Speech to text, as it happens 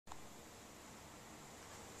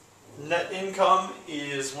Net income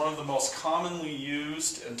is one of the most commonly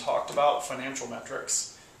used and talked about financial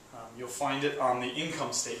metrics. You'll find it on the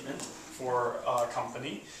income statement for a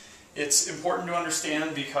company. It's important to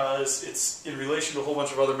understand because it's in relation to a whole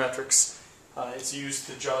bunch of other metrics. It's used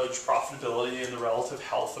to judge profitability and the relative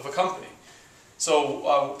health of a company.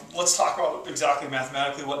 So let's talk about exactly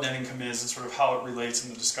mathematically what net income is and sort of how it relates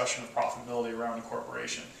in the discussion of profitability around a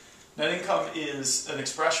corporation. Net income is an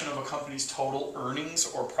expression of a company's total earnings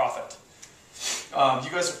or profit. You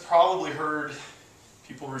guys have probably heard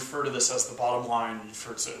people refer to this as the bottom line. You've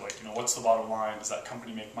heard say, like, what's the bottom line? Does that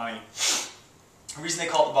company make money? The reason they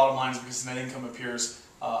call it the bottom line is because net income appears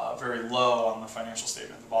very low on the financial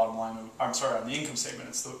statement. The bottom line, on the income statement,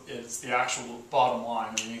 it's the actual bottom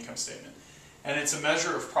line of the income statement. And it's a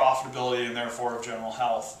measure of profitability and therefore of general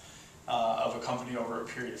health of a company over a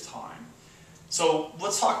period of time. So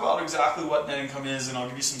let's talk about exactly what net income is, and I'll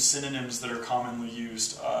give you some synonyms that are commonly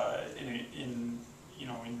used in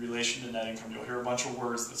relation to net income. You'll hear a bunch of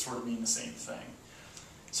words that sort of mean the same thing.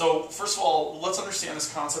 So first of all, let's understand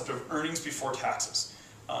this concept of earnings before taxes.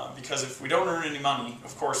 Because if we don't earn any money,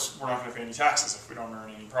 of course, we're not going to pay any taxes if we don't earn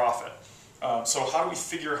any profit. So how do we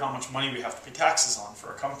figure how much money we have to pay taxes on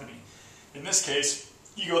for a company? In this case,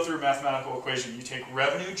 you go through a mathematical equation. You take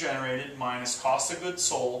revenue generated minus cost of goods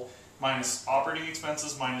sold minus operating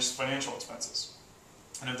expenses minus financial expenses.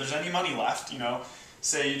 And if there's any money left,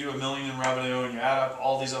 say you do $1 million in revenue and you add up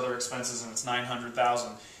all these other expenses and it's $900,000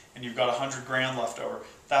 and you've got $100,000 left over,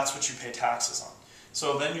 that's what you pay taxes on.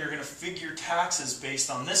 So then you're going to figure taxes based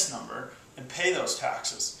on this number and pay those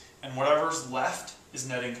taxes. And whatever's left is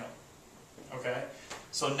net income. Okay?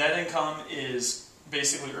 So net income is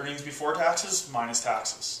basically earnings before taxes minus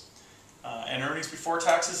taxes. And earnings before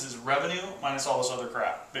taxes is revenue minus all this other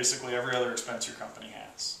crap. Basically every other expense your company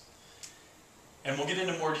has. And we'll get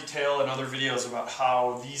into more detail in other videos about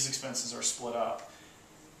how these expenses are split up.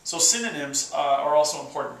 So synonyms are also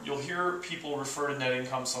important. You'll hear people refer to net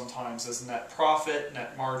income sometimes as net profit,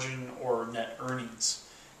 net margin, or net earnings.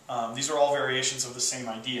 These are all variations of the same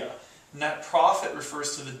idea. Net profit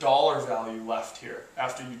refers to the dollar value left here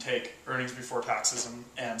after you take earnings before taxes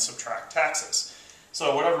and subtract taxes.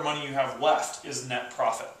 So whatever money you have left is net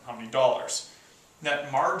profit, how many dollars. Net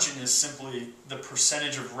margin is simply the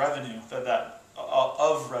percentage of revenue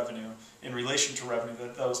of revenue in relation to revenue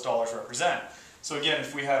that those dollars represent. So again,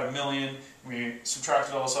 if we had $1 million, we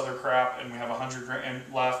subtracted all this other crap, and we have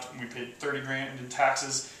 $100,000 left, and we paid $30,000 in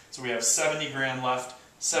taxes, so we have $70,000 left.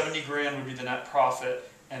 $70,000 would be the net profit,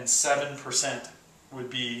 and 7% would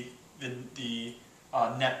be the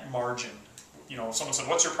net margin. If someone said,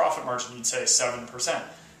 "What's your profit margin?" You'd say 7%.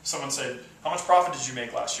 If someone said, "How much profit did you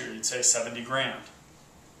make last year?" You'd say $70,000.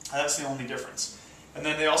 That's the only difference. And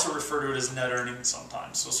then they also refer to it as net earnings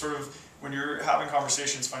sometimes. So sort of when you're having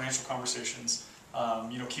conversations, financial conversations,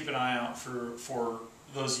 keep an eye out for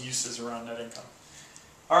those uses around net income.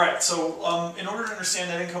 All right, so in order to understand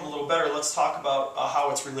net income a little better, let's talk about how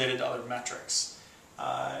it's related to other metrics.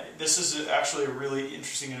 This is actually a really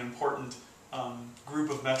interesting and important group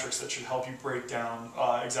of metrics that should help you break down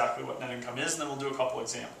exactly what net income is, and then we'll do a couple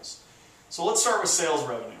examples. So let's start with sales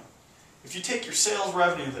revenue. If you take your sales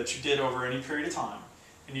revenue that you did over any period of time,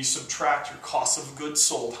 and you subtract your cost of goods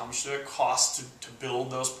sold, how much did it cost to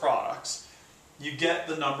build those products, you get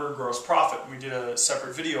the number gross profit. We did a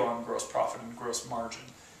separate video on gross profit and gross margin.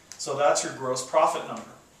 So that's your gross profit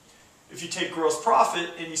number. If you take gross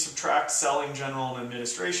profit and you subtract selling, general, and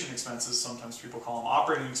administration expenses, sometimes people call them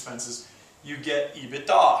operating expenses, you get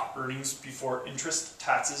EBITDA, earnings before interest,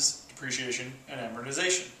 taxes, depreciation, and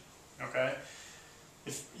amortization. Okay?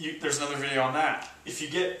 There's another video on that. If you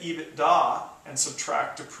get EBITDA and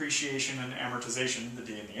subtract depreciation and amortization, the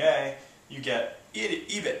D and the A, you get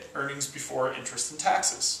EBIT, earnings before interest and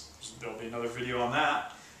taxes. There'll be another video on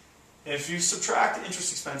that. If you subtract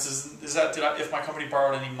interest expenses, if my company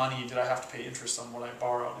borrowed any money, did I have to pay interest on what I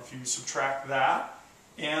borrowed? If you subtract that,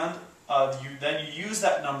 and then you use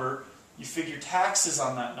that number, you figure taxes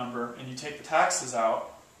on that number, and you take the taxes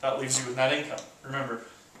out, that leaves you with net income. Remember,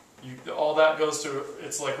 all that goes to,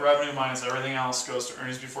 it's like revenue minus everything else goes to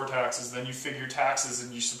earnings before taxes, then you figure taxes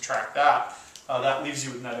and you subtract that, that leaves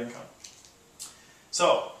you with net income.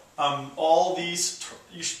 So, all these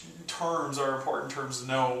terms are important terms to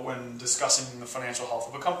know when discussing the financial health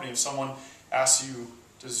of a company. If someone asks you,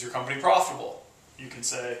 "Is your company profitable?" you can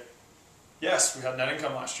say, "Yes, we had net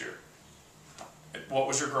income last year." "What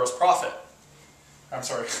was your gross profit?" I'm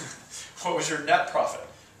sorry, "What was your net profit?"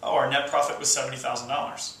 "Oh, our net profit was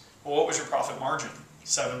 $70,000. "Well, what was your profit margin?"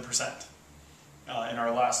 7%, in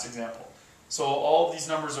our last example. So all of these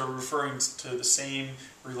numbers are referring to the same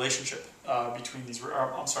relationship between these,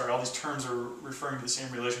 all these terms are referring to the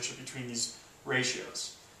same relationship between these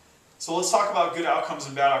ratios. So let's talk about good outcomes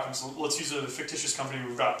and bad outcomes. So let's use a fictitious company.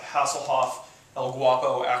 We've got Hasselhoff El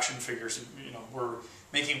Guapo action figures. We're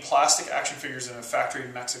making plastic action figures in a factory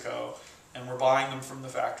in Mexico, and we're buying them from the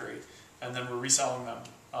factory, and then we're reselling them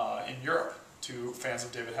in Europe to fans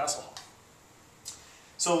of David Hasselhoff.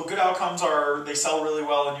 So good outcomes are they sell really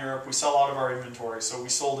well in Europe. We sell out of our inventory. So we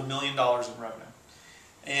sold $1 million in revenue.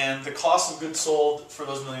 And the cost of goods sold for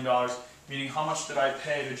those $1 million, meaning how much did I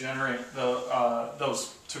pay to generate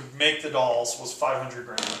to make the dolls, was 500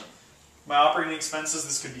 grand. My operating expenses,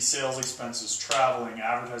 this could be sales expenses, traveling,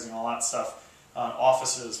 advertising, all that stuff,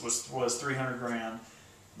 offices, was 300 grand.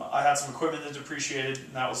 I had some equipment that depreciated,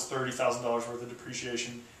 and that was $30,000 worth of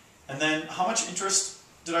depreciation. And then how much interest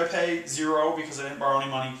did I pay? 0, because I didn't borrow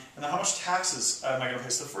any money. And then how much taxes am I going to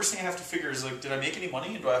pay? So the first thing I have to figure is, like, did I make any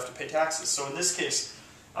money and do I have to pay taxes? So in this case,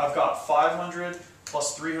 I've got 500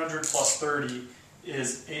 plus 300 plus 30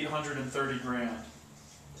 is 830 grand.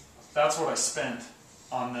 That's what I spent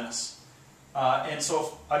on this. And so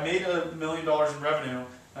if I made $1 million in revenue,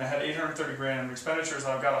 and I had 830 grand in expenditures,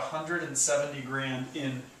 I've got 170 grand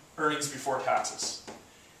in earnings before taxes.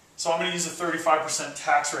 So I'm going to use a 35%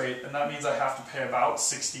 tax rate, and that means I have to pay about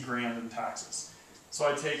 60 grand in taxes. So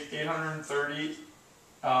I take 830,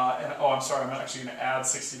 I'm actually going to add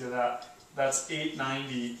 60 to that. That's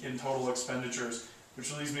 890 in total expenditures,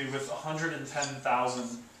 which leaves me with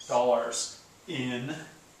 $110,000 in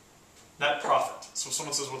net profit. So if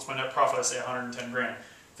someone says, what's my net profit? I say 110 grand.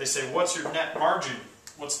 If they say, what's your net margin?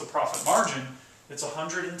 What's the profit margin? It's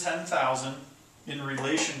 110,000 in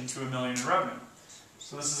relation to $1 million in revenue.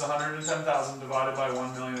 So this is 110,000 divided by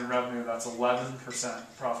 1 million in revenue. That's 11%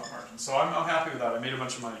 profit margin. So I'm happy with that. I made a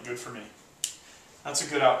bunch of money. Good for me. That's a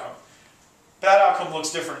good outcome. Bad outcome looks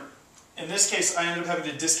different. In this case, I ended up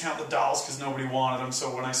having to discount the dolls because nobody wanted them.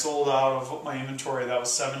 So when I sold out of my inventory, that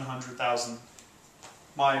was 700,000.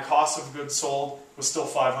 My cost of goods sold was still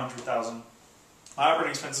 500,000. My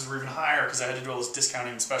operating expenses were even higher because I had to do all this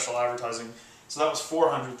discounting and special advertising. So that was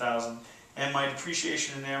 400,000. And my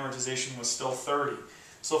depreciation and amortization was still 30.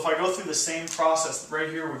 So if I go through the same process, right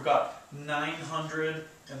here we've got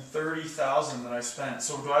 930,000 that I spent.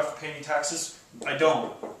 So do I have to pay any taxes? I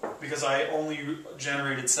don't, because I only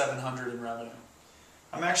generated 700 in revenue.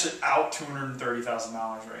 I'm actually out $230,000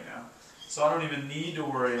 right now. So I don't even need to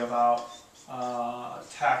worry about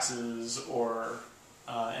taxes or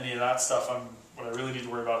any of that stuff. What I really need to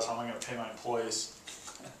worry about is how am I going to pay my employees.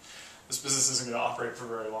 This business isn't going to operate for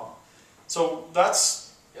very long. So that's,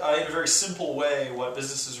 in a very simple way, what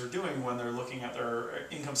businesses are doing when they're looking at their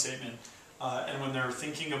income statement and when they're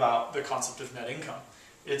thinking about the concept of net income.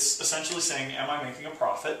 It's essentially saying, am I making a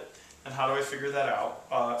profit? And how do I figure that out?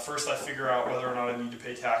 First, I figure out whether or not I need to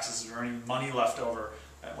pay taxes. Is there any money left over?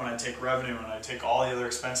 When I take revenue and I take all the other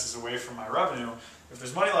expenses away from my revenue, if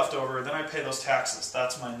there's money left over, then I pay those taxes.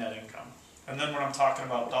 That's my net income. And then when I'm talking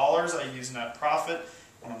about dollars, I use net profit.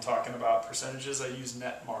 When I'm talking about percentages, I use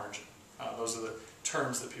net margin. Those are the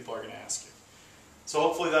terms that people are going to ask you. So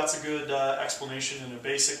hopefully that's a good explanation in a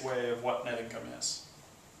basic way of what net income is.